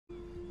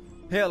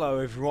Hello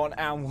everyone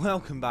and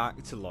welcome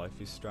back to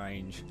Life is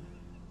Strange.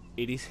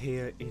 It is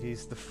here, it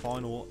is the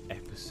final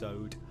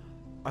episode.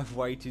 I've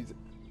waited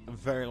a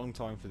very long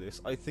time for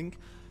this. I think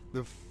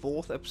the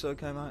 4th episode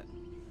came out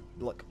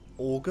like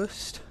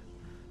August.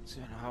 So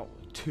now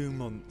 2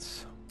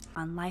 months.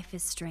 On Life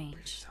is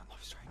Strange.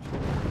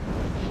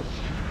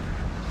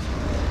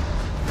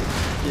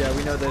 Yeah,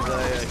 we know there's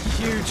a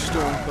huge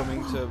storm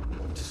coming to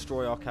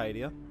destroy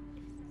Arcadia.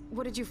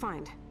 What did you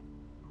find?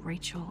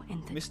 Rachel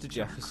in the Mr.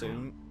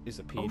 Jefferson is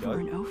a pedo. over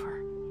and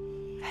over.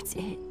 That's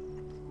it.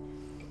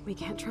 We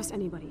can't trust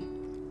anybody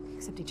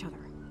except each other.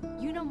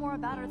 You know more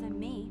about her than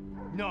me.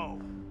 No,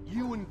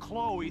 you and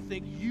Chloe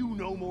think you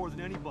know more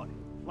than anybody,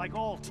 like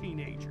all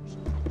teenagers.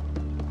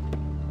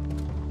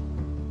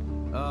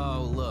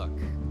 Oh, look,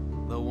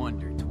 the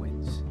Wonder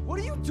Twins. What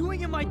are you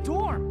doing in my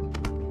dorm?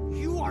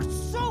 You are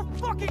so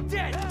fucking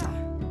dead!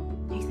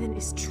 Nathan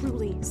is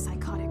truly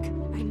psychotic.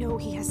 I know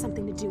he has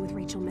something to do with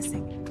Rachel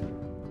missing.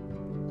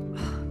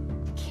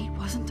 Kate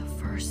wasn't the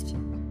first.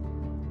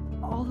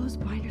 All those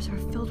binders are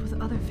filled with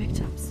other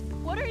victims.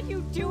 What are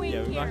you doing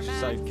Yeah, we've here, actually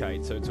man? saved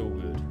Kate, so it's all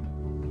good.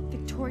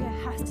 Victoria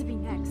has to be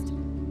next.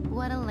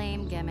 What a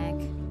lame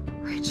gimmick.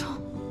 Rachel,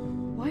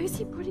 why is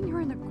he putting her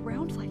in the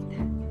ground like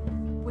that?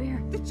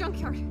 Where? The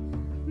junkyard.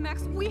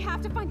 Max, we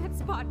have to find that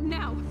spot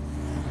now.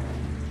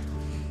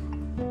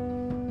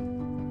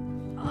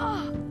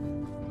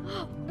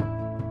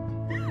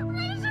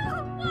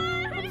 Rachel,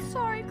 what? I'm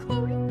sorry,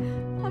 Chloe.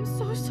 I'm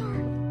so sorry.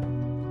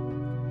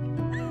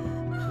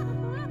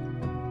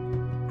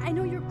 I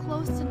know you're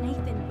close to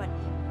Nathan, but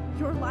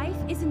your life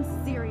is in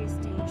serious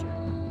danger.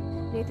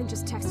 Nathan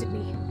just texted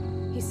me.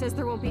 He says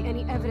there won't be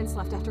any evidence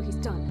left after he's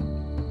done.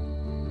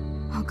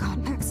 Oh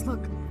God, Max,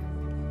 look.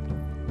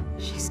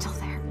 She's still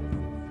there.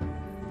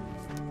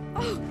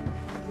 Oh,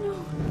 no.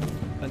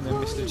 And then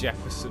Mr.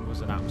 Jefferson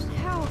was an absolute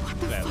How? What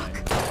the villain.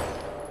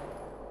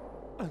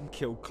 fuck? And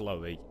killed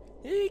Chloe.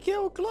 He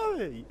killed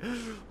Chloe!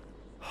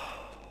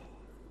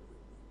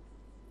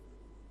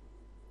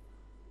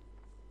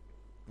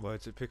 Where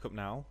does it pick up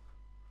now?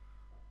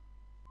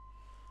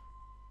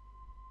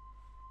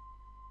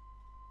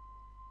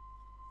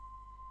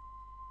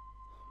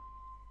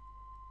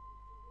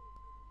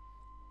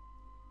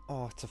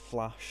 Oh, it's a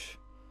flash.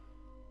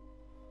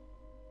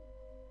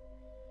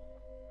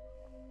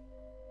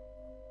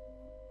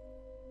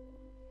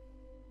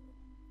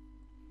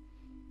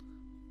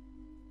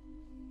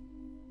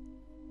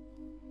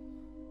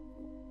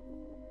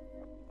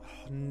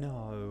 Oh,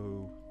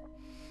 no.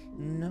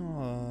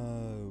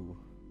 No.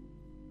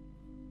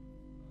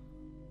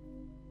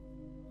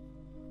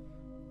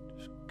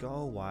 Just go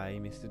away,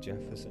 Mr.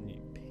 Jefferson,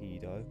 you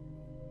pedo.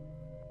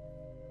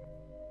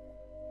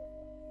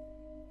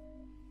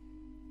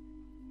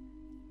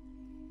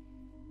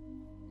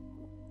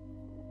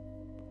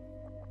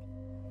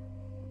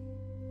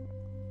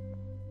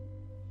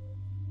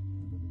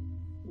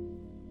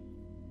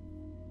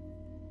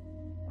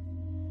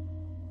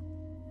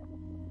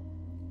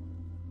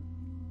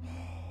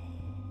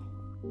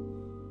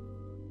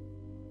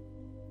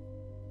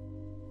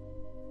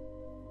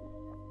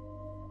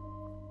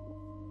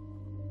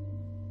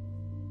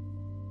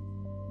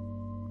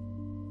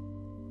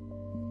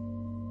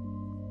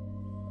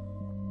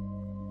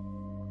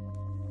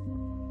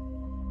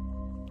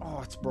 Oh,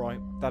 it's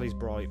bright. That is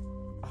bright.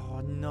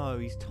 Oh no,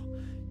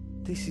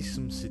 this is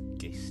some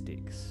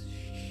sadistic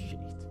shit.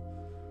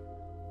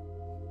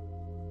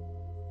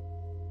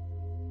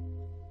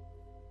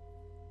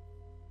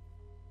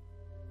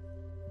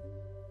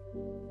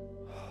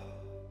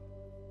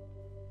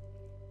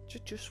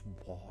 Just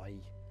why?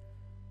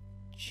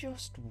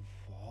 Just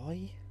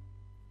why?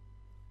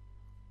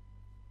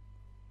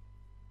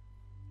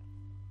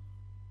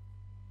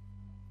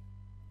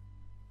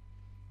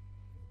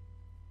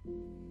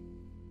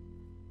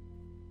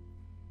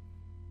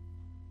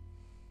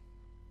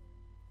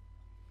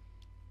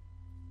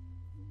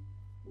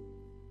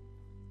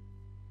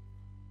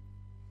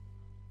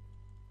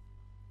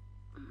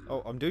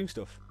 Oh, I'm doing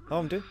stuff.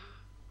 Oh,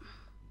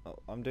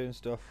 I'm doing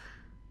stuff.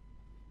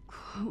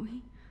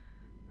 Chloe?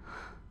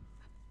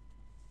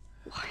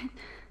 What?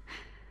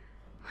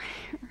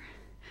 Where?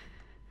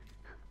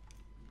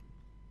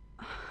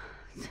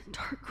 It's a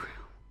dark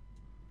room.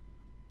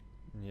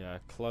 Yeah,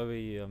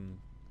 Chloe's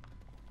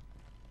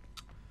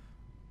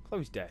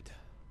dead.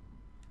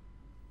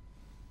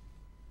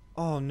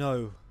 Oh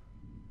no.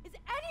 Is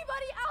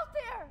anybody out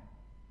there?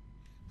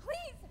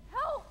 Please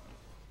help!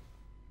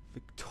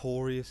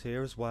 Victoria's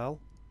here as well.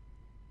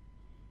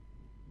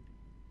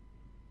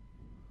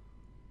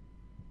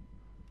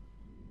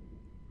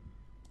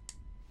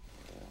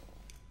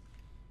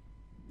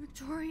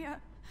 Victoria,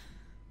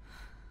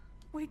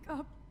 wake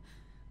up.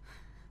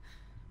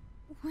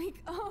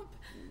 Wake up.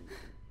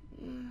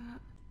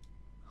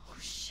 Oh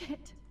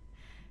shit.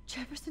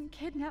 Jefferson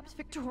kidnaps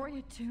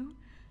Victoria too.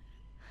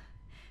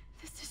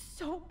 This is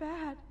so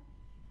bad.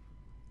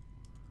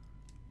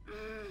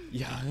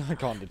 Yeah, I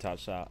can't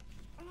detach that.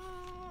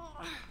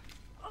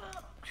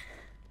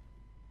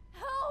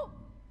 Help!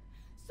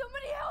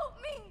 Somebody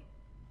help me!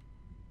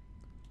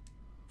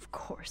 Of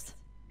course.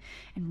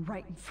 And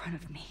right in front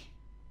of me.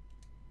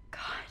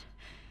 God,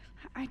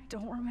 I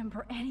don't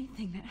remember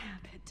anything that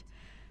happened.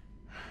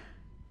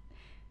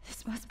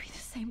 This must be the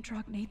same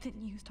drug Nathan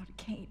used on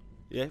Kate.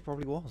 Yeah, it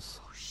probably was.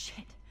 Oh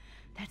shit,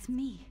 that's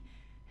me.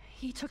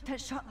 He took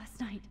that shot last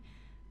night.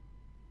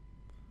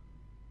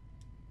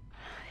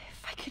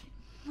 If I could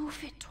move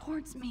it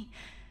towards me.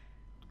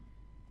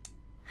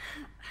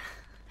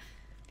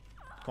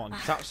 Come on,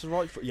 that's the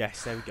right foot.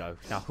 Yes, there we go.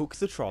 Now hook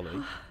the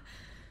trolley.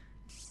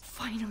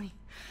 Finally,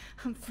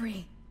 I'm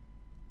free.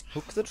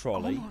 Hook the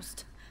trolley.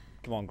 Almost.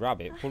 Come on,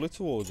 grab it. Pull it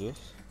towards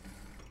us.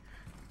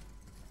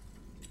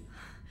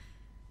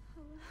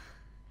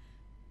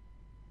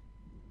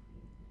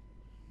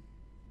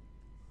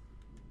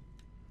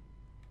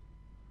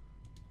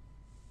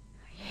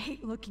 I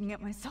hate looking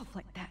at myself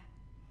like that.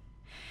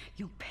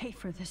 You'll pay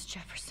for this,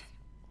 Jefferson.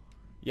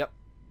 Yep.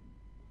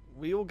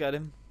 We all get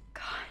him.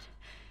 God,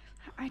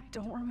 I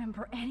don't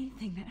remember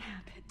anything that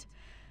happened.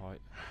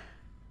 Right.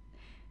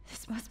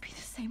 This must be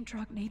the same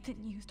drug Nathan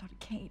used on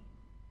Kate.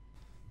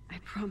 I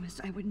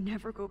promised I would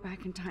never go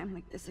back in time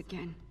like this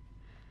again.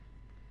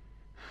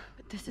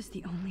 But this is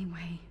the only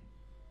way.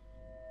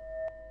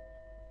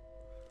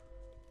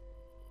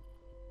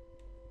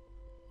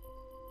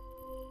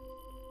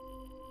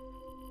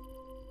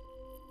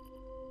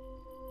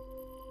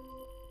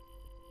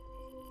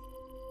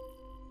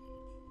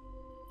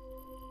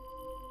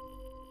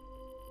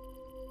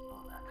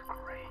 Oh, that's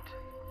great.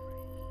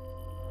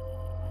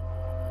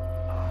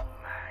 Oh,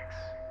 Max.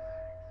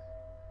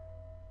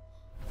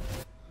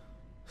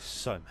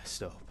 So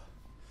messed up.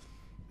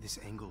 This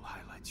angle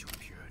highlights your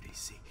purity,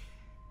 see?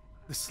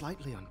 The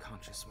slightly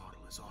unconscious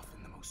model is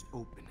often the most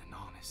open and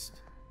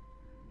honest.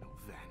 No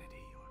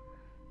vanity or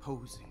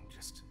posing,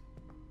 just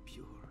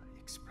pure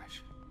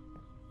expression. Oh,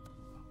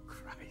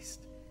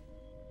 Christ.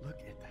 Look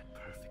at that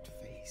perfect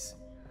face.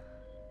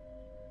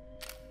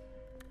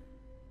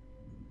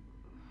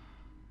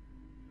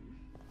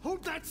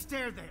 Hold that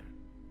stare there!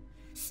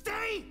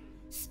 Stay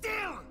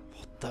still!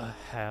 What the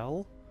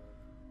hell?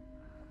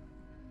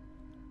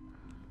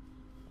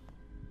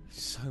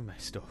 So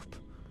messed up.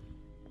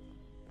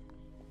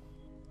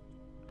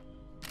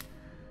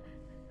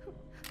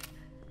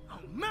 Oh,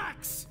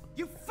 Max!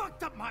 You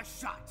fucked up my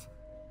shot!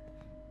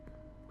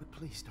 But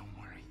please don't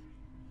worry.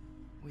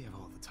 We have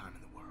all the time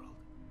in the world.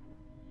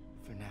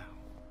 For now,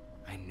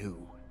 I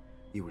knew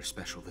you were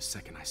special the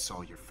second I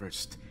saw your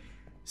first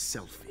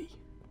selfie.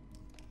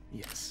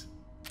 Yes,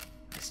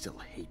 I still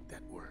hate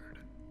that word.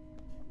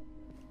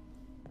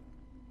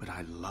 But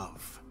I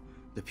love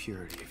the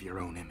purity of your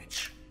own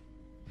image.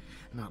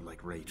 Not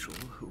like Rachel,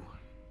 who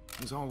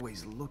was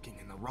always looking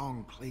in the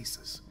wrong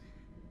places.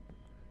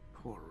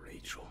 Poor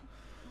Rachel.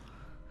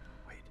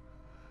 Wait.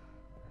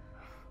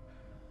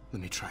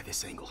 Let me try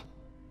this angle.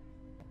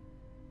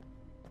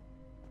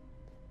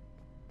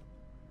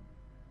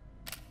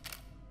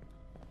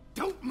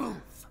 Don't move!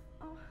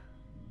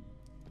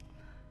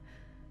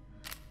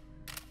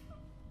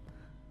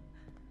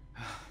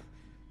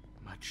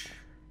 Much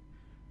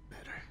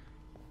better.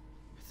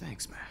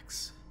 Thanks,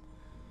 Max.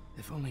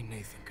 If only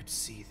Nathan could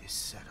see this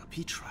setup.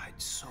 He tried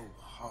so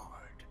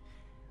hard.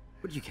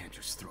 But you can't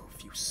just throw a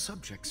few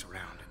subjects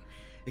around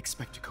and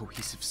expect a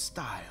cohesive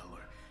style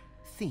or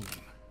theme.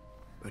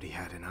 But he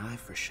had an eye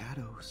for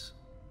shadows,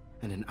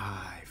 and an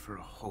eye for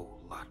a whole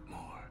lot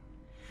more,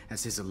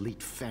 as his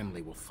elite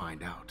family will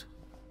find out,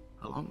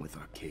 along with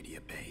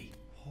Arcadia Bay.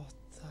 What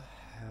the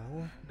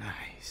hell?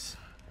 Nice.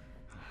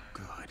 Oh,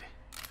 good.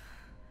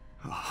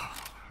 Oh,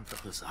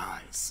 those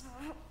eyes.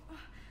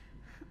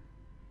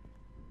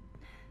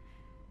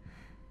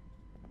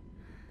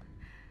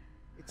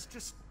 It's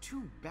just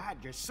too bad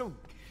you're so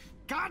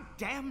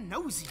goddamn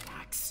nosy,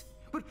 Max.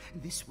 But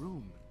this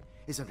room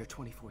is under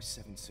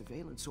 24/7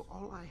 surveillance, so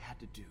all I had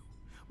to do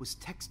was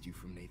text you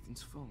from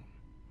Nathan's phone.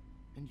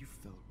 And you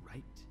fell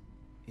right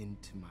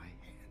into my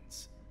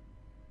hands.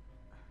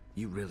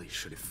 You really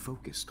should have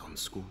focused on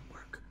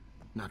schoolwork,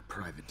 not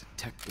private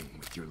detecting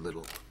with your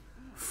little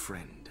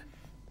friend.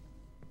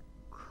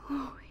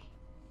 Chloe.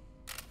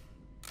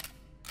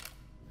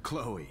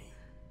 Chloe.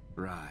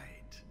 Right.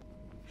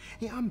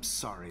 Yeah, I'm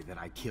sorry that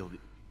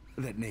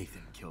that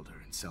Nathan killed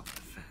her in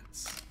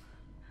self-defense.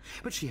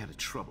 But she had a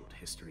troubled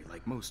history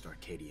like most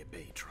Arcadia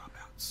Bay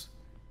dropouts.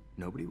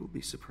 Nobody will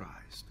be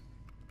surprised.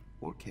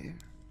 Or care.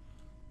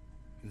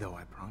 Though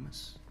I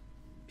promise,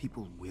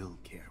 people will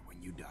care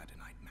when you die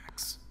tonight,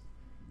 Max.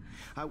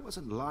 I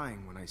wasn't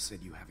lying when I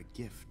said you have a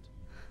gift.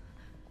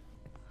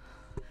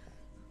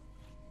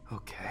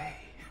 Okay.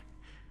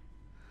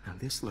 Now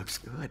this looks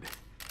good.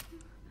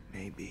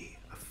 Maybe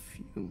a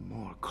few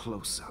more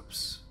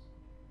close-ups.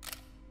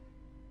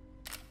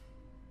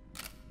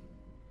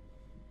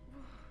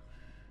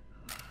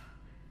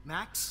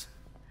 Max,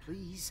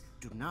 please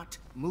do not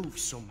move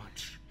so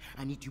much.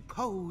 I need you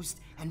posed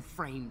and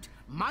framed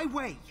my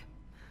way.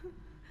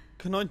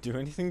 Can I do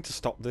anything to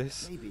stop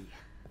this? Maybe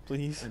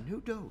Please? a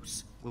new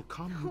dose will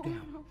calm you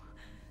down.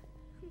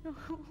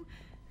 No.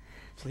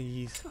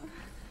 Please?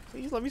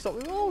 Please let me stop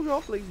this. Oh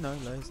god, please. No,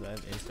 let me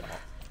stop.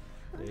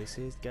 This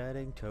is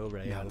getting too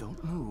real. Now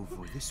don't move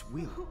or this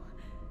will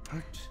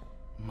hurt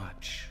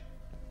much.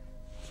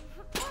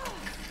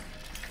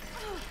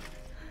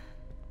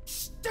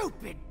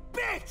 Stupid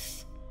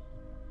bitch!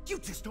 You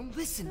just don't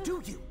listen,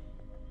 do you?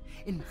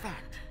 In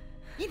fact,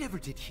 you never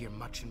did hear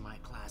much in my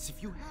class.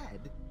 If you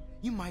had,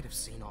 you might have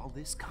seen all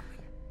this coming.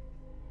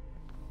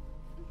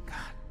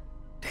 God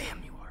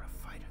damn, you are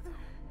a fighter,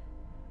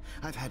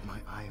 though. I've had my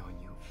eye on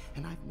you,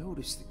 and I've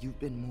noticed that you've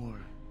been more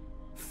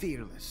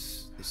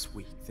fearless this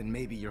week than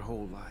maybe your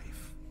whole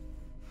life.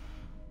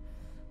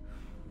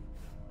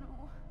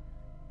 No.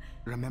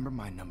 Remember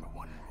my #1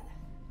 rule.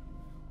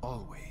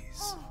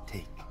 Always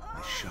take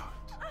the shot.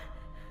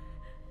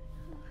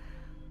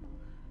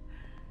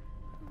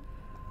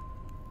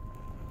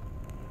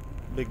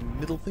 Big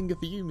middle finger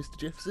for you, Mr.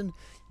 Jefferson.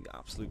 You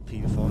absolute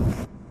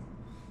paedophile.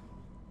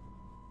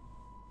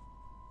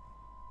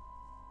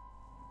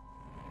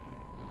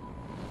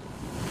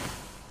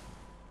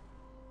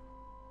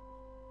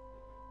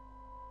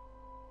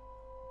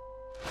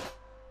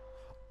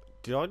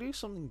 Did I do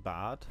something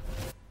bad?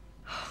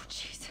 Oh,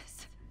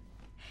 Jesus.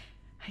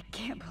 I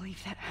can't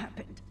believe that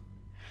happened.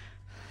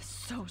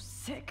 So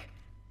sick.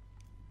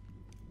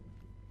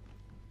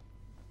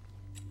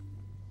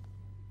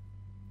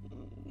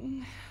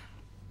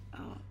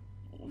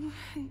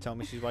 Tell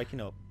me she's waking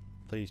up.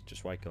 Please,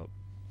 just wake up.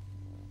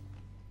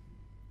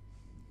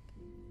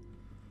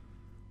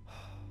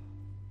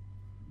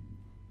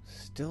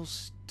 Still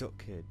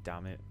stuck here,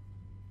 damn it.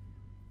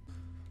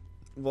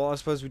 Well, I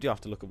suppose we do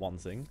have to look at one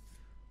thing.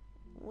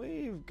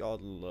 We've got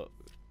to look.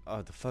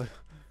 Oh,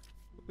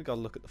 we got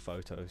to look at the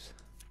photos.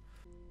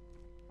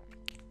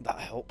 That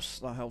helps.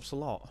 That helps a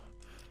lot.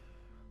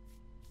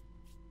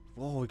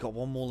 Oh, we got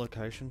one more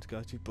location to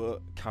go to,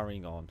 but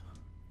carrying on.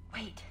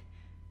 Wait.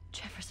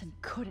 Jefferson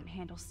couldn't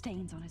handle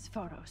stains on his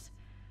photos.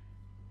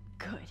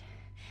 Good.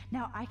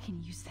 Now I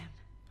can use them.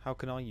 How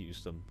can I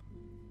use them?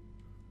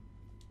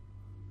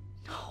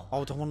 No.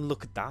 Oh, I don't want to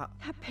look at that.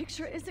 That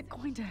picture isn't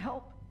going to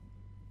help.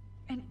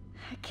 And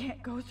I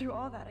can't go through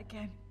all that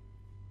again.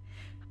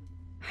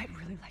 I'd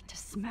really like to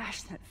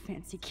smash that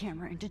fancy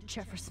camera into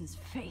Jefferson's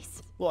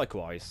face.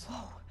 Likewise.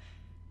 Whoa.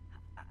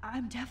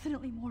 I'm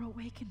definitely more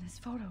awake in this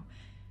photo.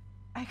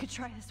 I could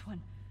try this one.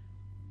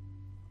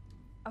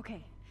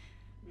 Okay.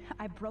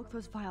 I broke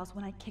those vials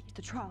when I kicked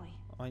the trolley.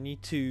 I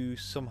need to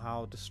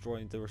somehow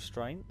destroy the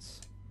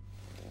restraints.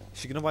 Is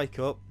she gonna wake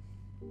up?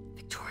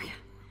 Victoria.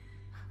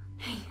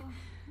 Hey,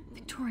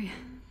 Victoria.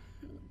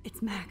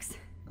 It's Max.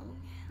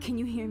 Can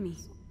you hear me?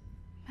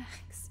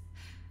 Max.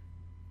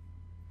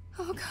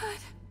 Oh God.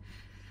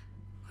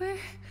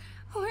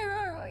 Where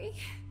are we?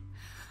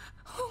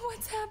 Oh,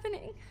 what's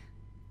happening?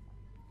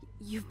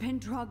 You've been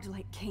drugged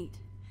like Kate.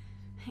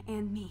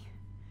 And me.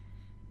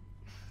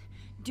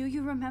 Do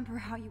you remember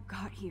how you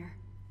got here?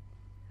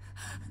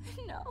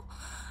 No,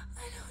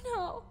 I don't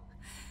know.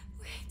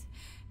 Wait,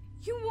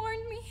 you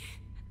warned me.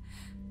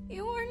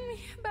 You warned me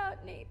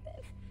about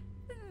Nathan.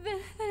 Then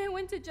I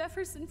went to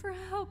Jefferson for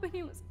help and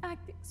he was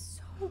acting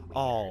so weird.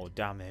 Oh,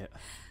 damn it.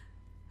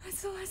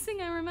 That's the last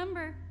thing I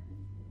remember. And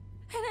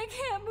I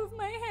can't move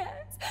my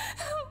hands.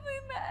 Help me,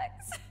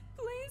 Max.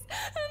 Please,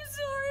 I'm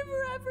sorry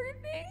for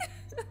everything.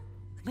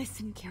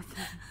 Listen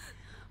carefully.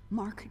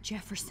 Mark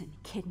Jefferson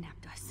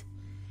kidnapped us.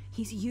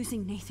 He's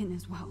using Nathan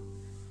as well.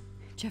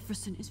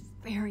 Jefferson is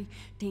very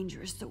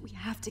dangerous, so we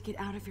have to get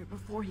out of here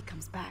before he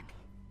comes back.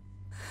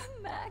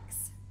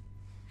 Max,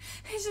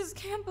 I just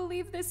can't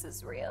believe this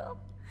is real.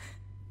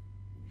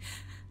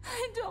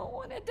 I don't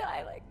want to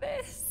die like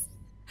this.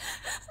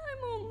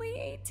 I'm only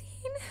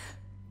 18.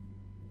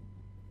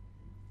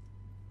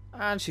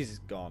 And she's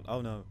gone.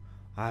 Oh no,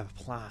 I have a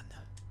plan.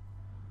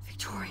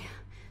 Victoria,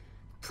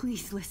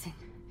 please listen.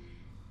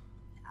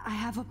 I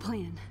have a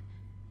plan.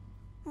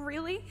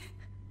 Really?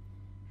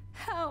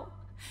 How?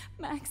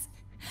 Max,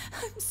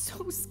 I'm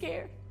so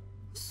scared.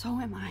 So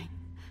am I.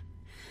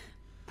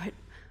 But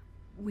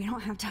we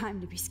don't have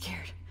time to be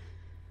scared.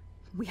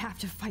 We have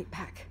to fight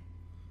back.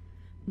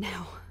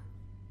 Now.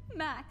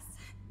 Max,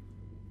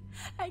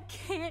 I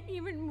can't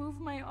even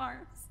move my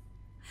arms.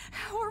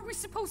 How are we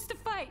supposed to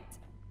fight?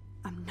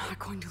 I'm not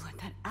going to let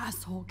that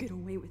asshole get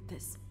away with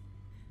this.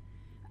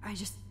 I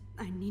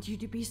need you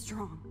to be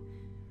strong.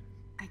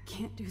 I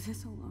can't do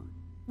this alone.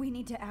 We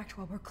need to act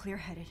while we're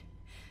clear-headed.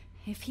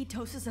 If he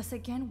doses us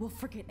again, we'll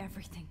forget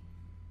everything.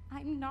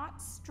 I'm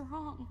not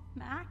strong,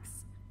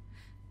 Max.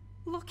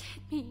 Look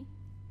at me.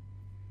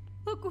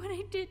 Look what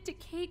I did to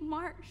Kate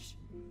Marsh.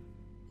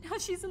 Now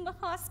she's in the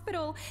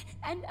hospital,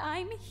 and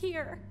I'm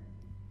here.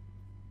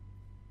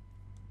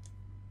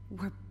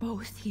 We're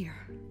both here,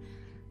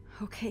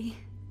 okay?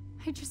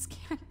 I just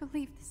can't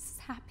believe this is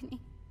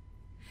happening.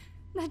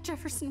 That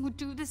Jefferson would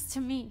do this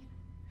to me.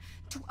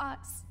 To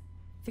us.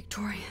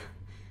 Victoria,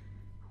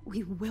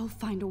 we will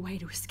find a way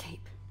to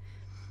escape.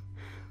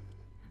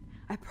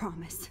 I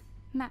promise.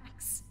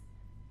 Max,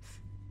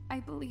 I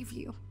believe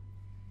you.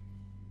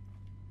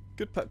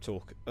 Good pep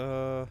talk.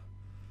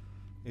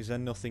 Is there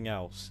nothing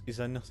else? Is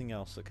there nothing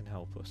else that can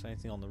help us?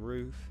 Anything on the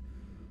roof?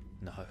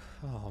 No.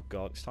 Oh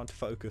god, it's time to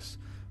focus.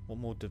 What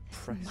more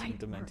depressing, Might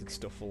demented work.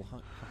 stuff will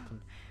happen?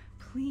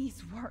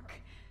 Please work.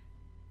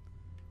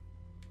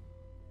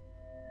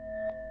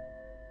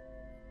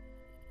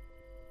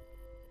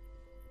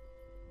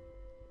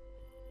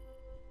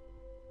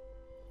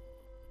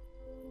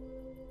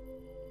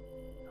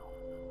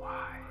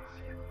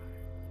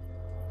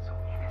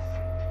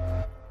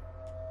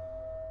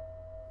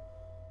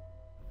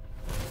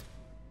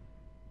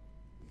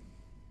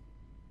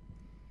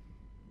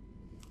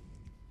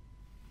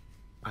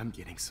 I'm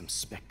getting some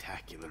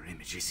spectacular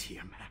images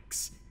here,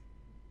 Max.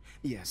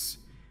 Yes,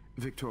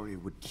 Victoria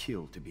would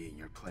kill to be in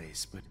your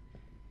place, but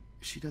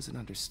she doesn't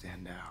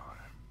understand our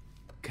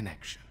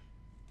connection.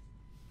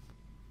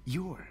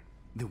 You're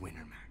the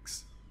winner,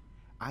 Max.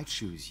 I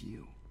choose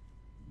you.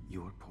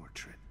 Your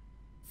portrait.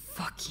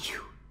 Fuck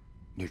you.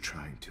 You're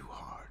trying too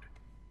hard.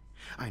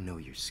 I know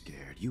you're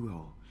scared. You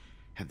all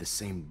have the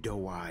same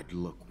doe-eyed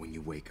look when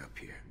you wake up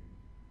here,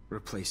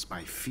 replaced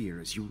by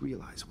fear as you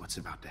realize what's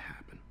about to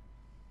happen.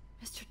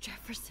 Mr.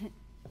 Jefferson,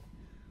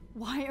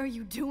 why are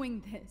you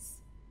doing this?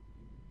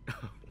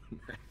 Oh,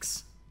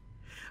 Max.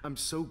 I'm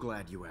so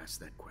glad you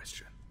asked that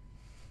question.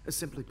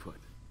 Simply put,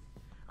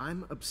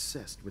 I'm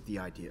obsessed with the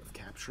idea of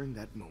capturing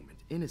that moment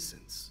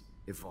innocence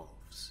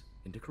evolves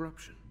into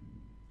corruption.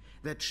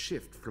 That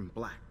shift from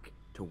black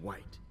to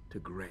white to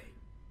gray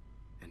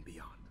and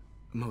beyond.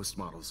 Most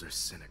models are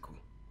cynical.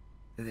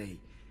 They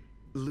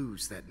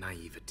lose that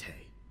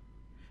naivete.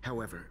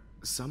 However,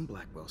 some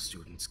Blackwell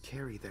students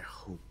carry their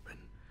hope and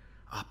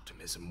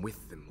optimism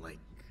with them like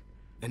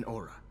an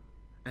aura.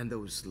 And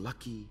those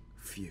lucky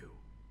few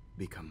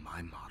become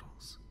my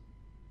models.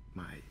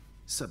 My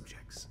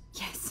subjects.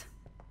 Yes,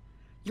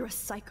 you're a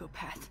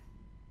psychopath.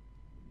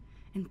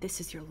 And this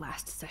is your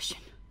last session.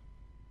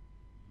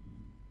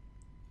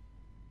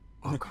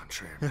 Au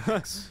contraire,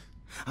 Max.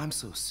 I'm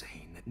so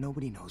sane that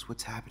nobody knows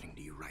what's happening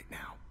to you right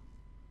now.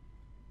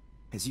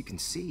 As you can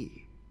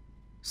see,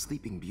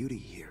 Sleeping Beauty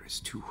here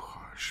is too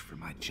harsh for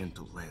my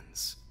gentle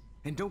lens.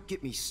 And don't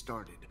get me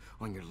started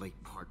on your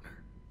late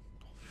partner.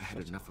 I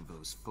had enough of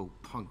those faux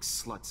punk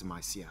sluts in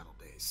my Seattle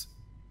days.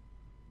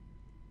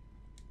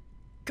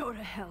 Go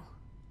to hell.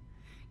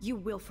 You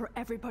will for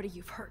everybody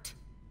you've hurt.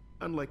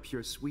 Unlike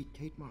pure sweet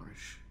Kate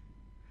Marsh,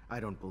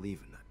 I don't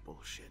believe in that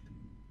bullshit.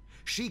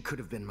 She could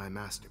have been my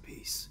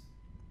masterpiece.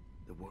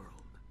 The world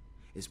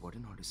is what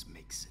an artist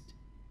makes it.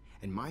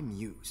 And my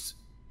muse...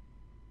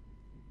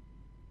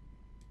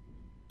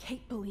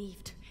 Kate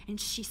believed,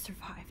 and she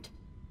survived.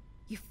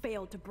 You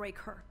failed to break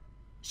her.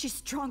 She's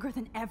stronger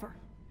than ever,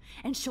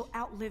 and she'll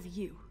outlive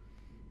you.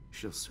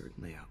 She'll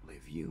certainly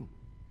outlive you.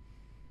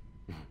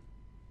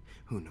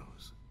 Who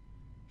knows?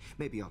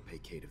 Maybe I'll pay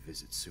Kate a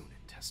visit soon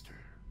and test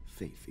her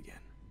faith again.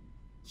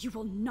 You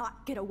will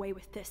not get away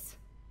with this.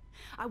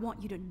 I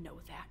want you to know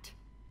that.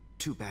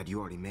 Too bad you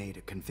already made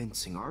a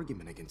convincing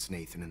argument against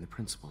Nathan in the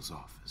principal's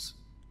office.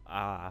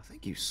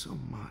 Thank you so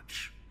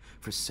much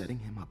for setting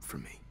him up for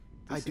me.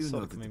 I do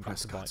know that the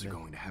Prescotts are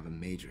going to have a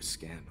major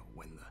scandal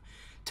when the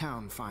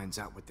town finds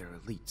out what their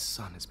elite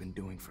son has been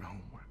doing for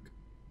homework.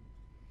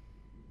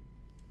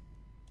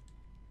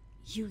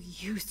 You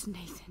used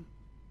Nathan.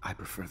 I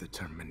prefer the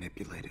term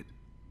manipulated.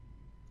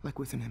 Like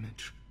with an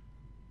image.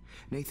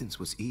 Nathan's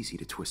was easy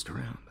to twist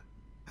around.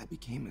 I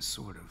became a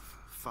sort of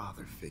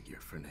father figure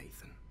for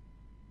Nathan.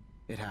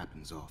 It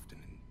happens often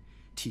in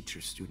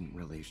teacher-student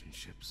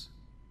relationships.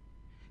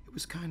 It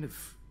was kind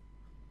of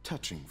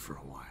touching for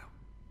a while.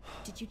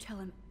 Did you tell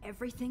him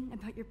everything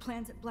about your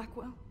plans at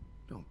Blackwell?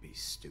 Don't be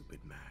stupid,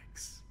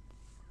 Max.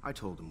 I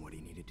told him what he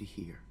needed to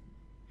hear.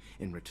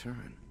 In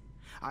return,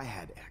 I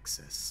had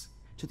access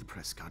to the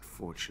Prescott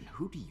fortune.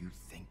 Who do you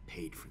think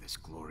paid for this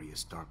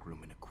glorious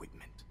darkroom and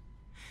equipment?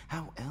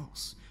 How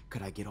else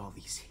could I get all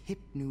these hip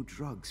new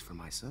drugs for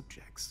my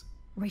subjects?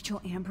 Rachel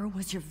Amber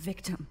was your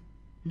victim,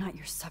 not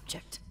your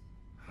subject.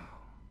 Oh.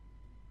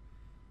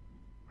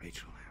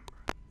 Rachel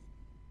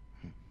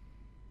Amber.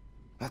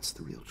 That's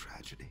the real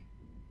tragedy.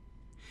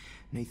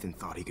 Nathan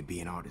thought he could be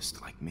an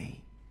artist like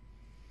me.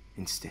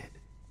 Instead,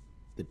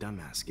 the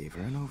dumbass gave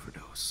her an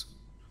overdose.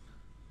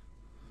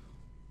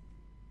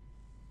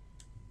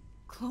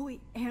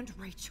 Chloe and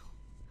Rachel.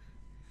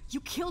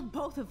 You killed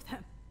both of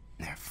them.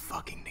 They're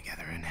fucking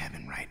together in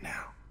heaven right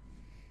now.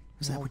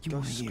 Is that what you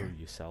want to hear? Screw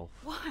yourself.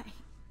 Why?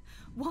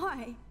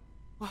 Why?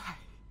 Why?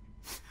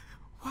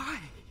 Why?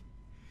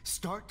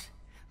 Start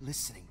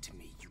listening to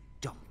me, you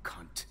dumb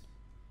cunt.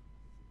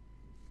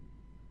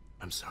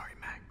 I'm sorry,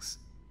 Max.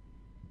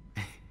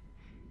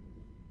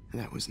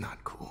 That was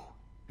not cool.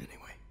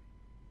 Anyway.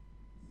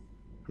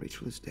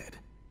 Rachel is dead.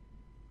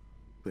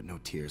 But no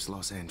tears.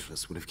 Los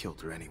Angeles would have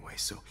killed her anyway,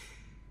 so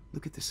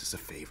look at this as a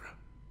favor.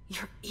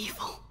 You're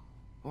evil.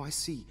 Oh, I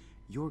see.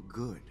 You're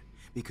good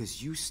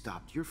because you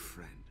stopped your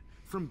friend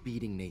from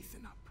beating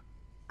Nathan up.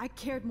 I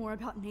cared more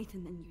about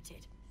Nathan than you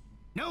did.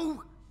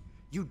 No,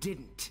 you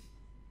didn't.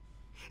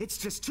 It's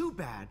just too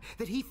bad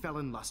that he fell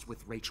in lust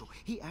with Rachel.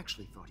 He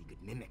actually thought he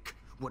could mimic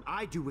what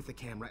I do with the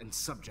camera and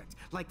subject,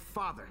 like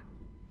father,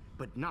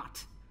 but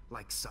not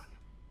like son.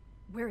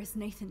 Where is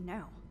Nathan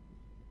now?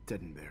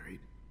 Dead and buried.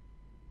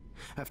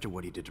 After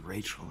what he did to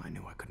Rachel, I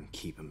knew I couldn't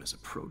keep him as a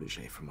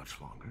protege for much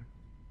longer.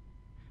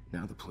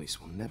 Now the police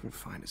will never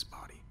find his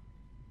body.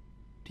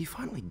 Do you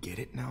finally get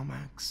it now,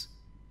 Max?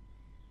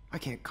 I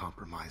can't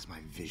compromise my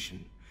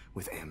vision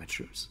with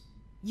amateurs.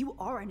 You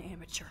are an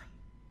amateur.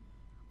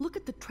 Look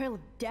at the trail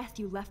of death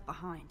you left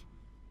behind.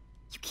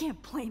 You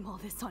can't blame all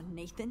this on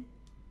Nathan.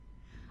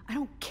 I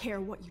don't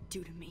care what you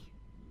do to me.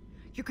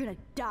 You're gonna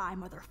die,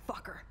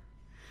 motherfucker.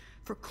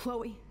 For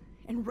Chloe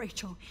and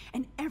Rachel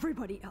and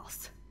everybody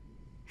else.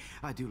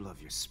 I do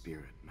love your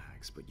spirit,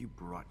 Max, but you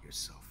brought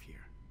yourself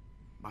here.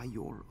 By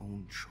your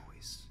own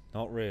choice.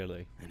 Not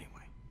really.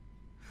 Anyway,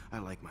 I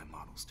like my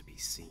models to be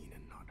seen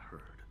and not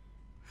heard.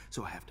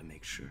 So I have to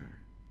make sure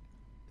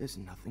there's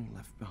nothing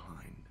left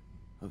behind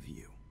of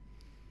you.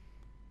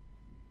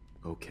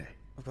 Okay.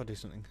 I've got to do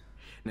something.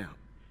 Now,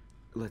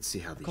 let's see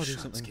how these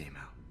shots came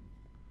out.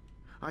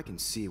 I can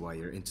see why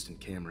your instant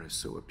camera is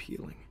so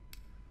appealing.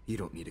 You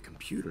don't need a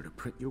computer to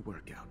print your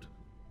work out.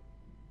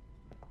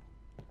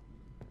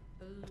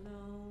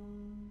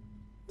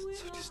 That's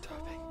so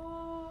disturbing.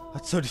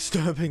 That's so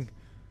disturbing.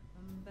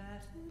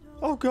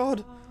 Oh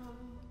god.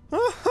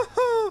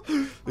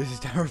 This is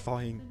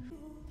terrifying.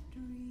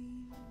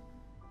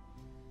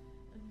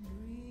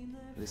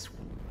 This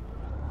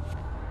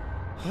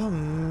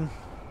one.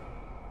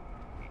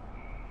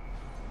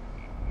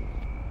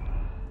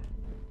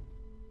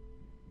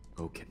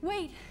 Okay.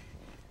 Wait!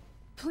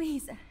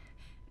 Please,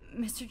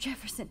 Mr.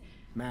 Jefferson.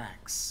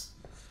 Max,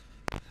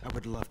 I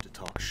would love to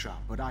talk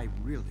shop, but I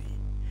really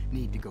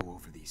need to go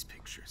over these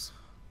pictures.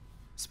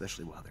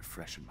 Especially while they're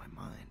fresh in my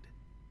mind.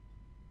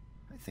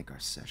 I think our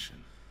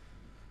session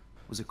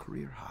was a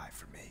career high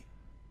for me.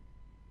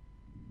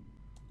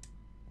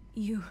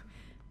 You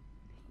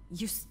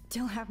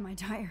still have my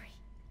diary.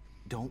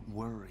 Don't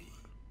worry.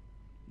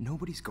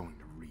 Nobody's going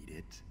to read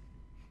it.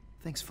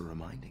 Thanks for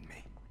reminding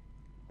me.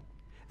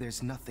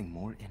 There's nothing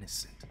more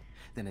innocent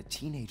than a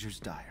teenager's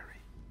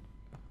diary.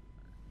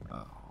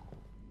 Oh,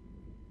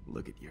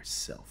 look at your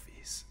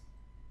selfies.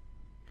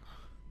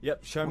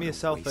 Yep, show me a What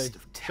selfie. waste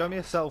of Show me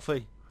a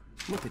selfie.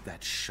 Look at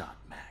that shot,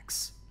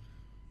 Max.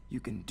 You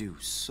can do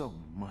so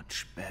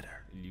much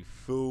better. You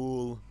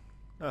fool.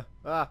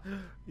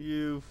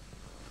 You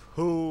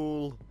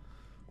fool.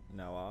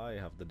 Now I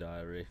have the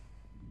diary.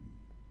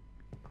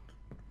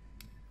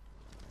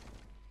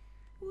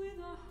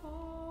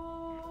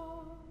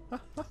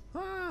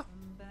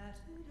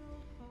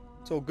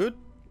 It's all good.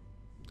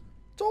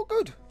 It's all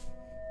good.